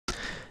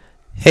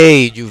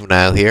Hey,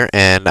 Juvenile here,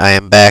 and I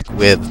am back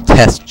with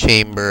test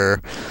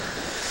chamber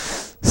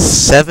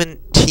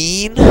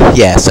 17?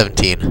 Yeah,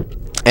 17.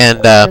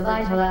 And,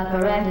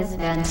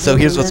 so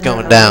here's what's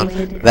going down.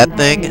 That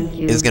thing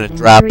is going to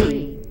drop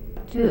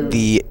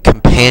the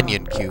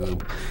companion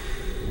cube.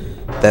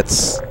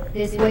 That's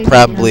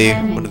probably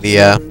one of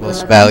the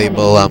most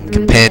valuable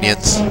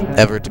companions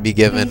ever to be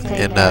given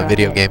in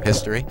video game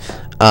history.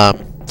 It's a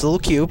little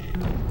cube.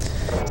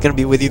 It's gonna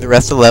be with you the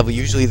rest of the level.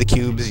 Usually the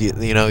cubes,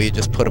 you know, you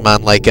just put them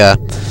on like a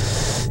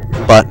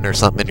button or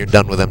something and you're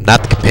done with them.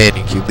 Not the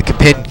companion cube. The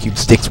companion cube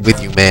sticks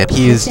with you, man.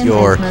 He's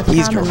your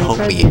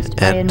homie.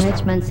 And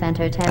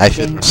I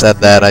shouldn't have said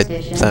that. I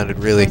sounded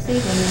really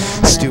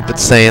stupid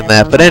saying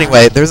that. But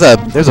anyway, there's a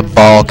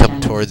ball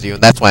coming towards you,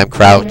 and that's why I'm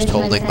crouched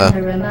holding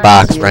the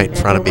box right in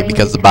front of me,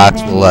 because the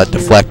box will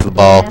deflect the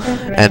ball.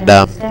 And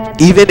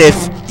even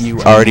if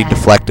you already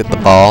deflected the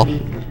ball,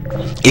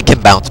 it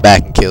can bounce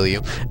back and kill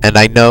you. And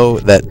I know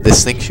that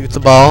this thing shoots a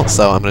ball,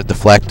 so I'm going to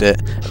deflect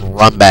it and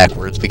run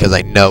backwards because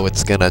I know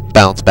it's going to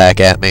bounce back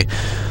at me.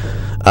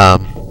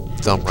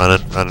 So I'm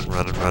running.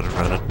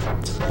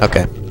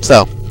 Okay,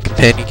 so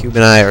Companion Cube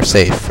and I are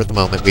safe for the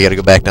moment. We got to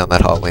go back down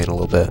that hallway in a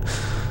little bit.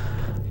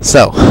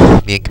 So,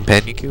 me and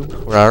Companion Cube,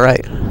 we're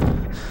alright.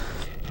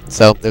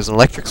 So, there's an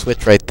electric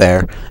switch right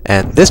there,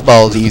 and this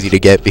ball is easy to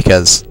get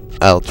because,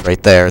 well, it's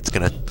right there. It's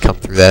going to come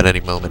through that any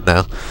moment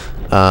now.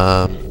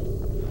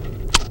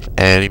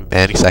 Any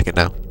second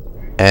now.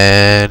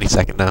 Any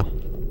second now.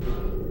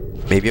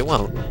 Maybe it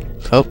won't.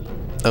 Oh,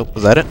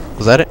 was that it?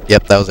 Was that it?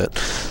 Yep, that was it.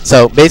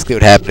 So basically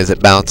what happened is it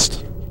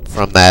bounced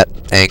from that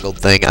angled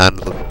thing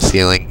onto the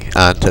ceiling,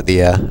 onto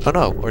the, oh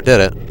no, or did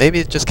it? Maybe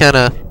it just kind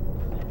of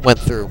went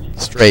through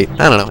straight.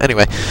 I don't know.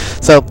 Anyway,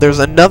 so there's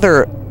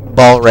another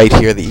ball right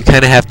here that you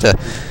kind of have to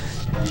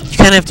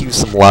use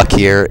some luck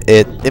here.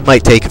 It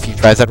might take a few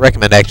tries. I'd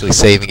recommend actually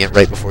saving it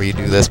right before you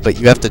do this, but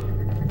you have to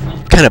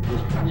kind of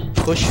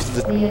push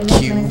the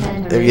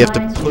cube, or you have to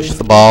push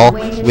the ball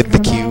with the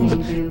cube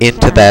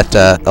into that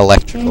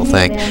electrical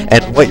thing.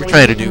 And what you're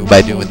trying to do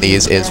by doing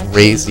these is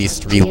raise these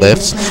 3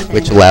 lifts,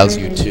 which allows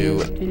you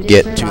to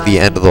get to the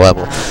end of the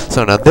level.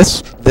 So now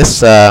this is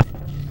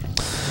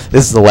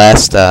the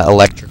last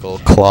electrical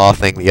claw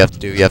thing that you have to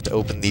do. You have to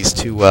open these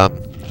 2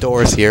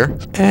 doors here,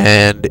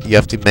 and you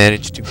have to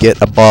manage to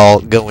get a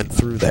ball going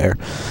through there.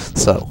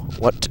 So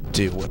what to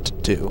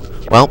do?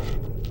 Well,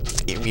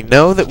 we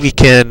know that we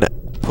can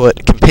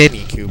put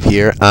Companion Cube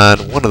here on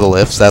one of the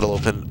lifts. That'll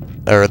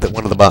open, or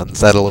one of the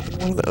buttons. That'll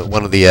open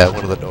one of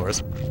the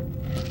doors.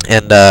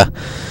 And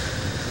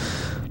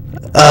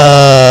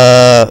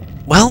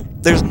well,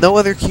 there's no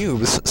other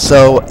cubes,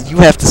 so you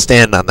have to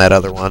stand on that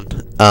other one.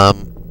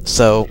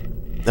 So,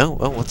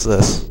 oh, what's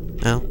this?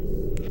 No,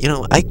 you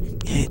know,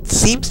 it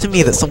seems to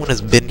me that someone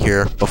has been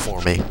here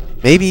before me.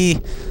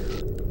 Maybe,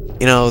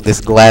 you know,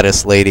 this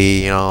Gladys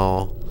lady, you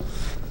know.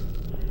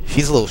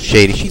 She's a little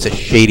shady. She's a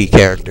shady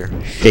character.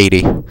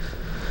 Shady.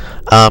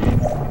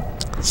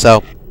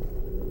 So,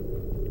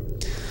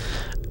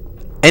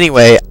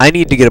 anyway, I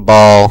need to get a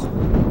ball,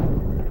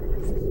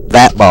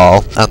 that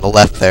ball, on the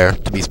left there,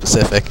 to be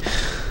specific,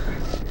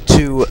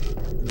 to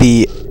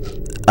the,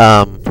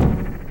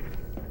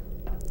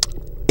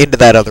 into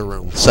that other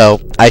room. So,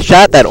 I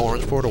shot that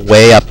orange portal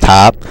way up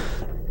top,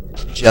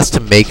 just to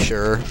make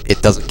sure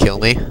it doesn't kill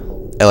me.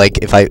 Like,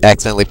 if I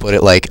accidentally put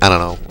it, like, I don't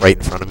know, right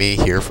in front of me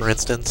here, for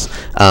instance,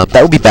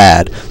 that would be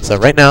bad. So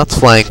right now it's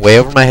flying way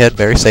over my head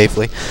very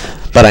safely,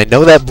 but I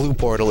know that blue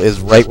portal is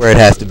right where it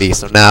has to be.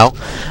 So now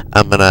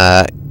I'm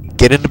gonna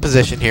get into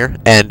position here,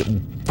 and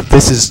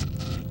this is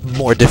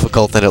more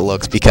difficult than it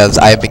looks because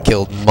I have been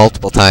killed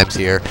multiple times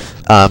here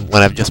when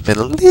I've just been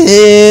a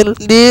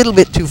little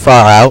bit too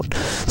far out.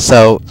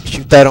 So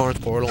shoot that orange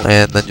portal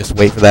and then just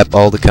wait for that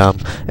ball to come,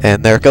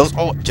 and there it goes.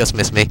 Oh, it just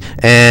missed me,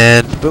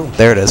 and boom,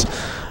 there it is.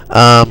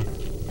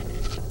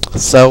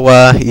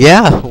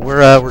 Yeah,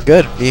 we're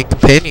good. Me and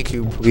Companion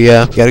Cube, we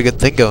got a good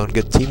thing going,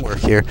 good teamwork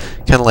here.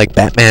 Kind of like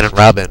Batman and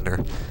Robin,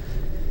 or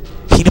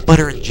Peanut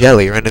Butter and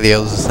Jelly, or any of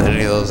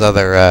those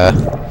other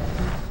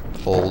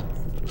old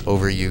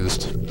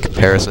overused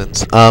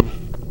comparisons.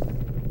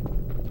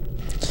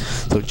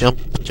 So jump,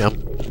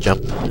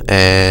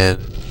 and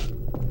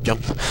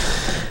jump,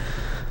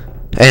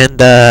 and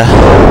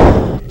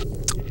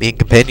me and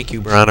Companion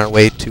Cube are on our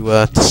way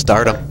to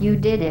stardom. You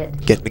did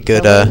it. Getting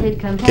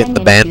getting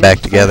the band back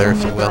together,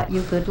 if you will.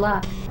 You good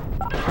luck.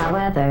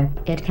 However,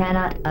 it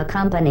cannot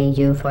accompany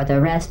you for the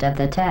rest of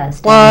the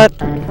test. What?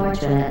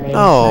 Unfortunately,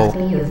 Oh. it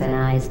must be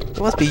euthanized. It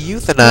must be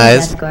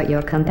euthanized. Escort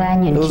your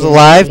companion. It was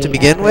alive to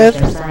begin with?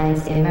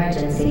 Science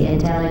emergency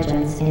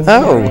intelligence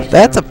Oh,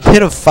 that's a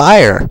pit of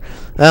fire.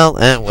 Well,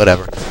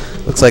 whatever.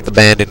 Looks like the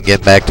band didn't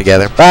get back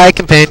together. Bye,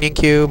 Companion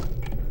Cube.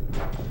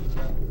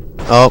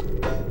 Oh.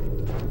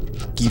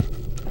 You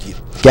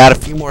got a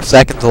few more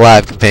seconds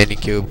alive, Companion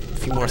Cube. A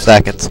few more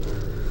seconds.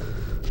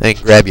 I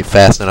can grab you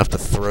fast enough to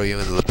throw you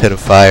into the pit of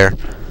fire.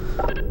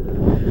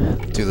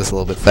 Do this a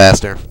little bit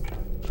faster.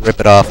 Rip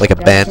it off like a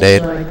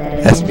band-aid.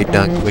 Has to be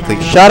done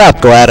quickly. Shut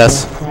up,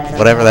 Gladys.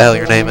 whatever the hell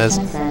your name is.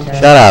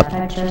 Shut up.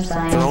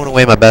 Throwing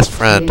away my best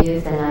friend.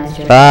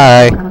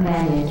 Bye.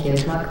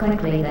 More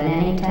quickly than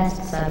any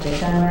test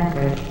subject on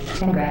record.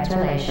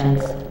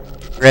 Congratulations.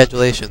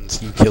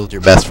 Congratulations, you killed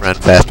your best friend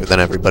faster than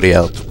everybody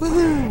else.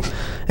 Woohoo!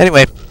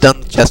 Anyway, done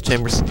with test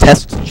chambers.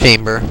 Test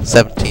chamber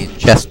 17.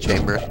 Chest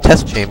chamber.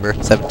 Test chamber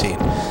 17.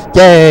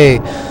 Yay!